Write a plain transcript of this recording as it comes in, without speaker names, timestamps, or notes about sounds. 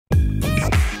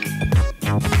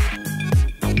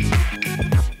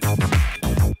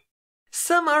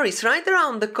summer is right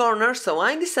around the corner, so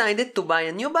I decided to buy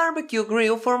a new barbecue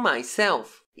grill for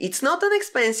myself. It's not an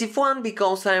expensive one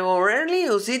because I will rarely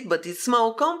use it, but it's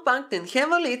small, compact and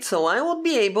have a lid, so I would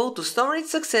be able to store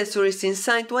its accessories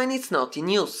inside when it's not in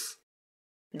use.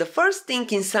 The first thing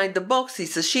inside the box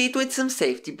is a sheet with some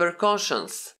safety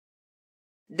precautions.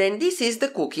 Then this is the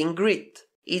cooking grit.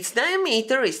 Its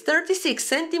diameter is 36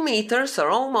 centimeters or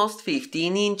almost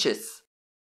 15 inches.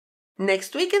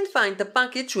 Next we can find a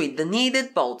package with the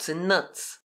needed bolts and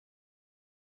nuts.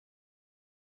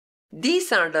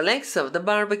 These are the legs of the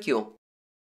barbecue.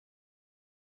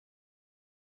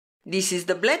 This is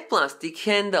the black plastic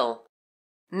handle.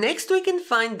 Next we can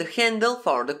find the handle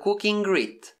for the cooking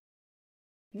grit.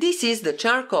 This is the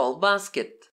charcoal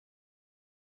basket.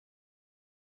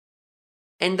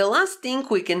 And the last thing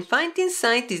we can find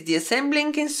inside is the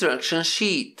assembling instruction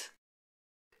sheet.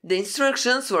 The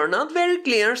instructions were not very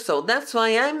clear, so that's why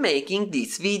I'm making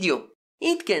this video.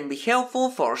 It can be helpful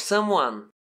for someone.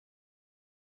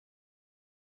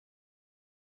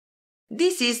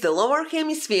 This is the lower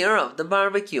hemisphere of the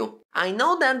barbecue. I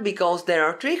know that because there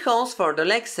are 3 holes for the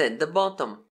legs at the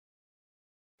bottom.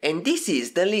 And this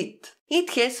is the lid. It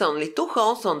has only 2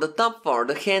 holes on the top for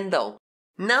the handle.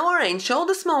 Now arrange all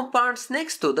the small parts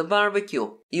next to the barbecue.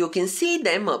 You can see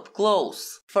them up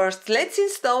close. First, let's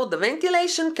install the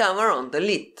ventilation cover on the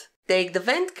lid. Take the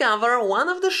vent cover, one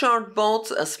of the short bolts,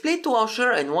 a split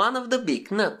washer and one of the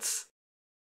big nuts.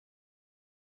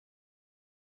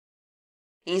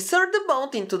 Insert the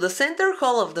bolt into the center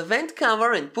hole of the vent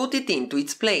cover and put it into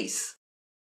its place.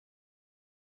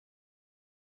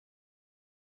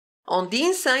 On the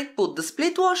inside, put the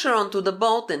split washer onto the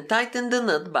bolt and tighten the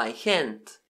nut by hand.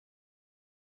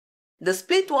 The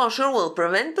split washer will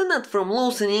prevent the nut from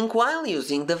loosening while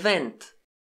using the vent.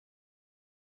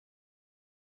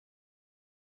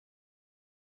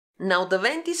 Now the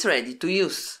vent is ready to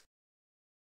use.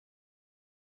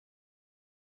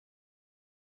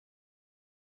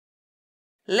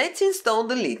 Let's install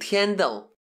the lid handle.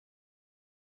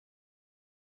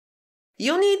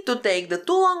 You need to take the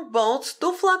 2 long bolts,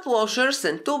 2 flat washers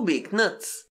and 2 big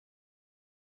nuts.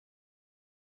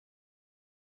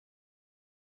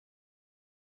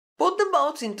 Put the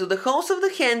bolts into the holes of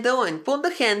the handle and put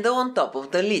the handle on top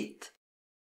of the lid.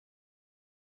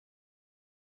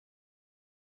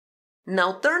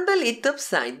 Now turn the lid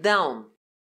upside down.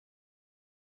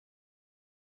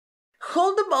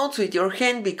 Hold the bolts with your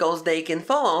hand because they can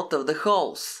fall out of the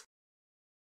holes.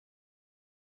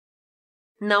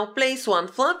 Now place 1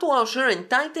 flat washer and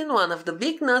tighten one of the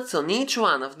big nuts on each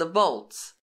one of the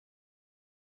bolts.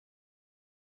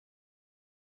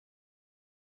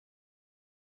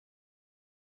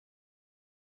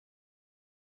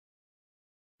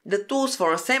 The tools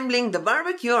for assembling the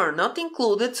barbecue are not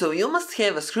included, so you must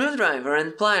have a screwdriver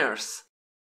and pliers.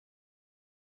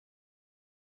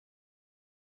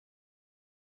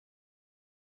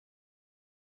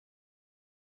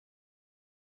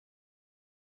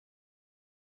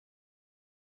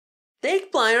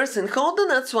 Take pliers and hold the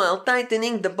nuts while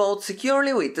tightening the bolt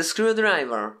securely with a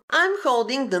screwdriver. I'm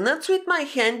holding the nuts with my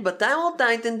hand, but I will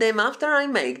tighten them after I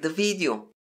make the video.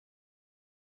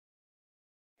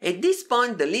 At this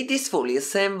point the lid is fully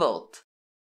assembled.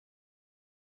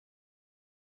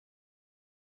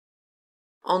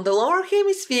 On the lower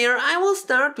hemisphere I will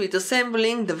start with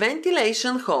assembling the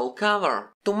ventilation hole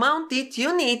cover. To mount it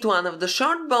you need one of the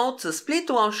short bolts, a split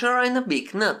washer and a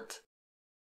big nut.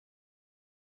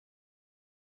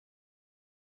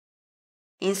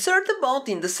 Insert the bolt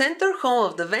in the center hole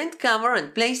of the vent cover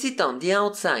and place it on the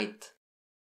outside.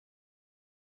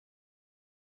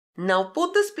 Now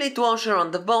put the split washer on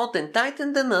the bolt and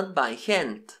tighten the nut by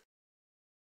hand.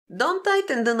 Don't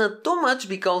tighten the nut too much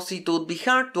because it would be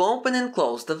hard to open and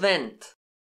close the vent.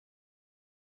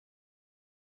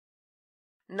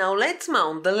 Now let's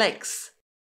mount the legs.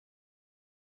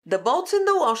 The bolts and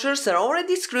the washers are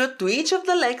already screwed to each of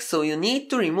the legs, so you need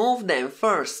to remove them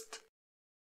first.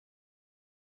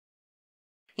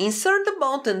 Insert the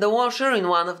bolt and the washer in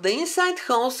one of the inside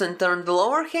holes and turn the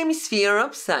lower hemisphere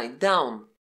upside down.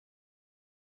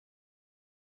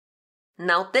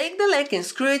 Now take the leg and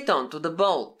screw it onto the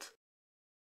bolt.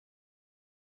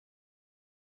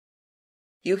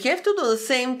 You have to do the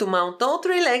same to mount all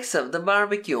 3 legs of the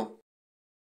barbecue.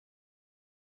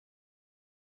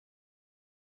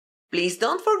 Please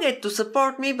don't forget to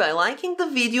support me by liking the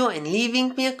video and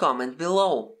leaving me a comment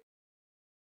below.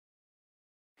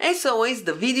 As always,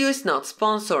 the video is not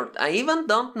sponsored, I even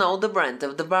don't know the brand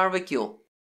of the barbecue.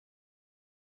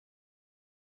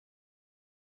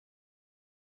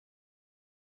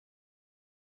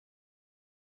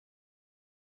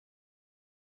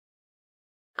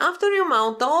 After you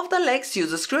mount all of the legs,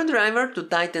 use a screwdriver to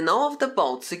tighten all of the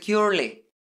bolts securely.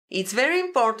 It's very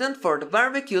important for the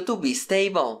barbecue to be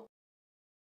stable.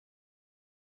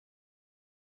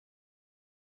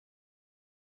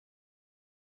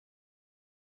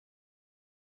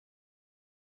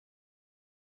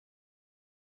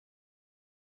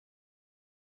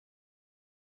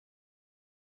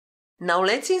 Now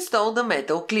let's install the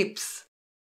metal clips.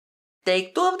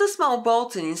 Take 2 of the small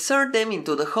bolts and insert them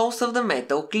into the holes of the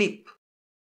metal clip.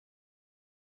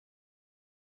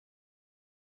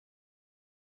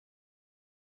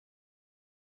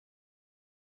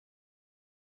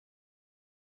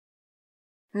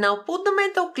 Now put the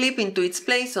metal clip into its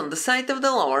place on the side of the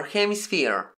lower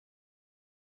hemisphere.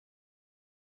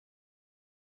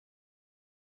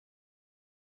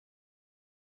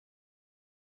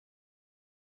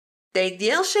 Take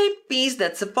the L-shaped piece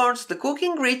that supports the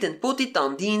cooking grid and put it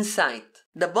on the inside.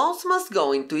 The bolts must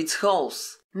go into its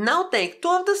holes. Now take 2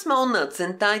 of the small nuts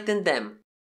and tighten them.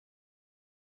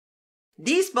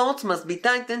 These bolts must be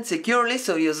tightened securely,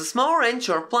 so use a small wrench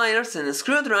or pliers and a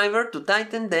screwdriver to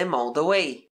tighten them all the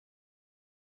way.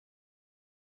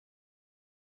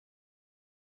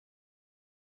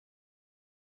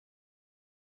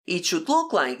 It should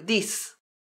look like this.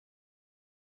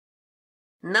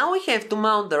 Now we have to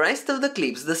mount the rest of the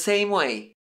clips the same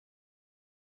way.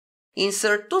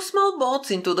 Insert 2 small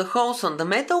bolts into the holes on the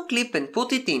metal clip and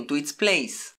put it into its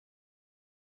place.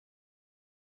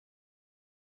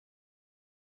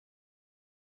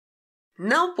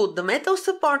 Now put the metal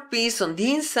support piece on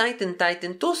the inside and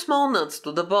tighten 2 small nuts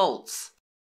to the bolts.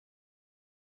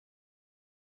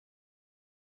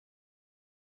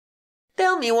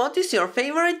 Tell me, what is your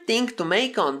favorite thing to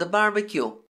make on the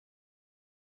barbecue?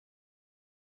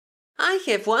 I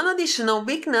have one additional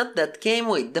big nut that came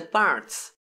with the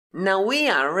parts. Now we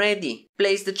are ready.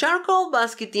 Place the charcoal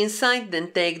basket inside,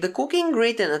 then take the cooking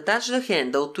grid and attach the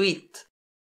handle to it.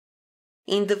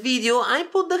 In the video I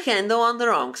put the handle on the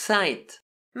wrong side.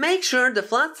 Make sure the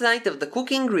flat side of the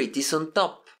cooking grid is on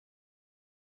top.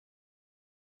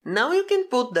 Now you can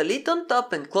put the lid on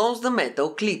top and close the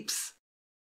metal clips.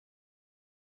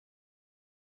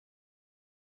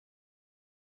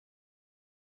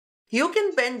 You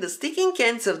can bend the sticking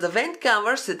ends of the vent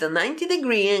covers at a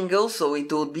 90-degree angle so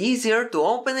it would be easier to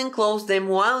open and close them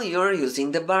while you are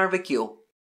using the barbecue.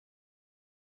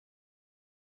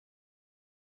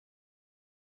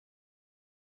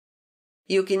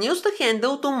 You can use the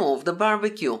handle to move the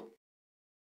barbecue.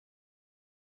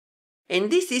 And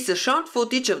this is a short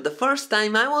footage of the first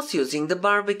time I was using the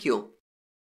barbecue.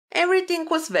 Everything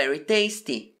was very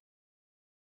tasty.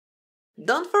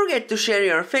 Don't forget to share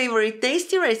your favorite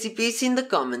tasty recipes in the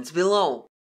comments below.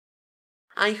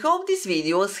 I hope this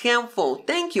video was helpful.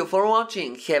 Thank you for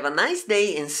watching. Have a nice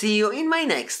day and see you in my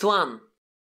next one.